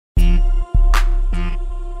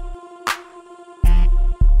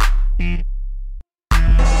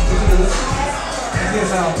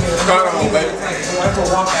Start on, baby.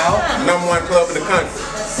 #1 club in the country.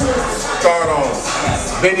 Start on.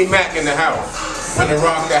 Bennie Mac in the house. Gonna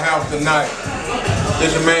rock the house tonight.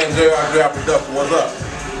 This your man J.R. Production. What's up?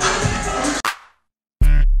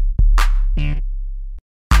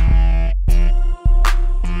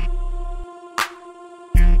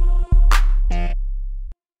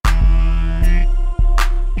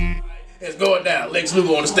 It's going down. Lex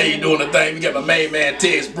Luger on the stage doing the thing. We got my main man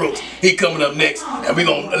Tez Brooks. He coming up next, and we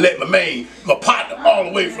gonna let my partner all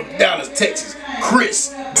the way from Dallas, Texas, Chris.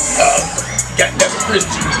 That's Chris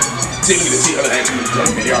G. See, look at this.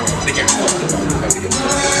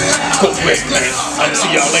 Coach West, man. I'll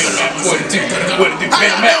see y'all later, man. 42.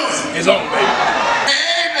 Bennie Mac is on, baby.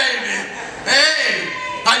 Hey, baby. Hey,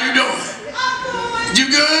 how you doing? You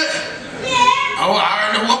good? Yeah. Oh, I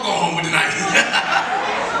already know what going home with tonight.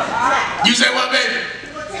 You say what, baby?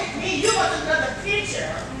 You want another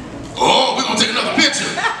picture. Oh, we're gonna take another picture.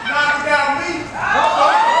 Knock down me.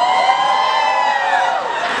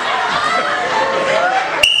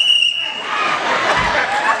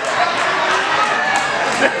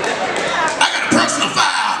 I got a personal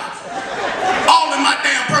file. All in my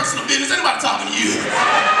damn personal business. Anybody talking to you?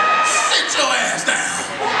 Sit your ass down.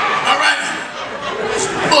 All right?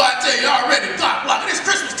 Boy, I tell you already, clock. It's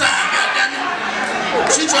Christmas time, goddammit.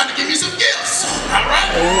 She trying to give me some gifts. All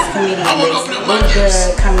right. I want to open up my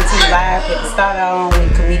gifts. Coming to you live at the start on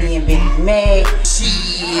with comedian Bennie Mac.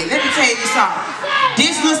 Shit, let me tell you something.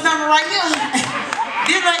 This little stomach right here,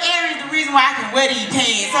 this little area is the reason why I can wear these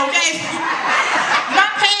pants, okay? My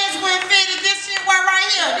pants weren't fitted, this shit went right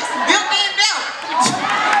here. This is built-in belt.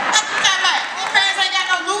 These pants ain't got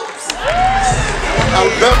no loops.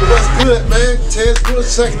 Alabama, what's good, man? Tez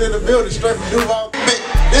Brooks, second in the building, straight from Duval.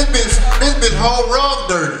 This bitch whole rug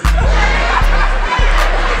dirty.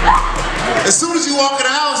 As soon as you walk in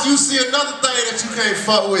the house, you see another thing that you can't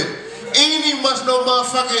fuck with. Ain't even much no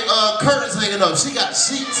motherfucking curtains hanging up. She got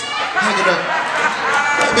sheets hanging up.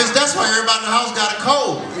 Bitch, that's why everybody in the house got a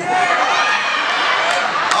cold.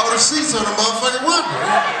 All the sheets on the motherfucking window.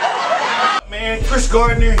 Man, Chris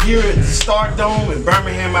Gardner here at the Star Dome in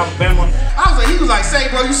Birmingham, Alabama. He was like, say,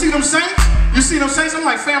 bro, you see them saints? You see them saints? I'm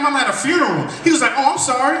like, fam, I'm at a funeral. He was like, oh, I'm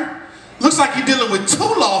sorry. Looks like you're dealing with 2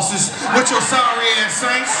 losses with your sorry ass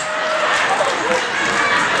saints.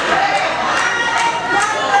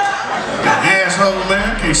 Asshole,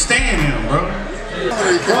 man. I can't stand him, bro.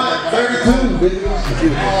 32, bitch.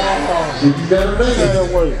 You better make that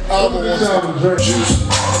work. Juice.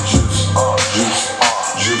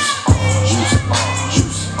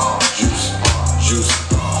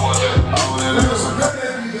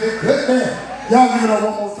 Y'all give it up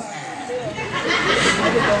one more time.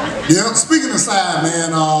 Yeah, speaking of side,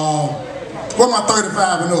 man, what my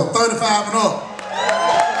 35 and up? 35 and up.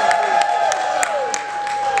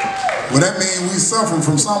 Well, that means we suffering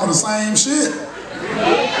from some of the same shit.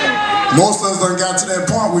 Most of us done got to that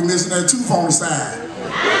point we missing that tooth on the side.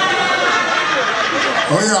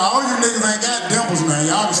 Oh yeah, all you niggas ain't got dimples now.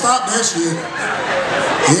 Y'all can stop that shit.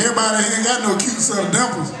 Everybody ain't got no cute set of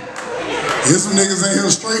dimples. Here's some niggas in here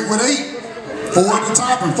straight with 8. 4 at the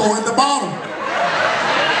top and 4 at the bottom.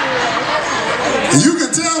 And you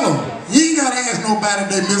can tell them, you ain't gotta ask nobody if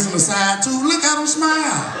they missing a side tooth. Look at them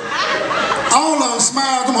smile. All of them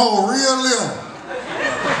smile, them whole real little.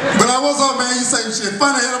 But like, what's up, man? You say shit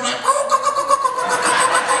funny, and I'm like,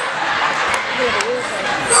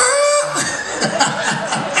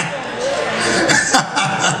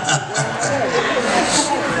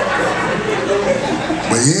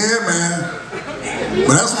 but yeah, man.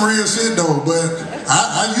 But that's some real shit though. But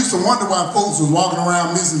I used to wonder why folks was walking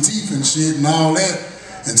around missing teeth and shit and all that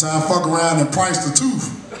and trying to fuck around and price the tooth.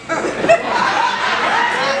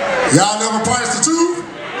 Y'all never priced the tooth?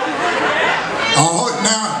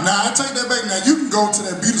 Now I take that back. Now you can go to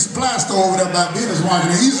that beauty supply store over there by Business Market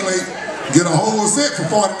and easily get a whole set for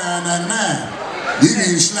 $49.99. You can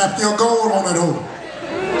even slap your gold on that hole.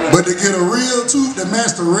 But to get a real tooth that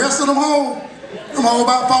match the rest of them hoes, I'm all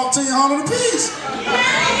about $1,400 a piece.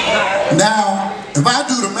 Now, if I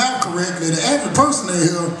do the math correctly, the average person in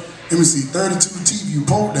here, let me see, 32 teeth you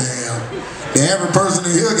supposed to have. The average person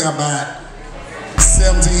in here got about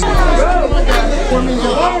 17. All right.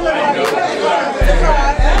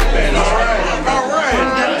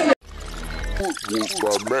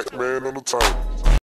 Mac Man on the time.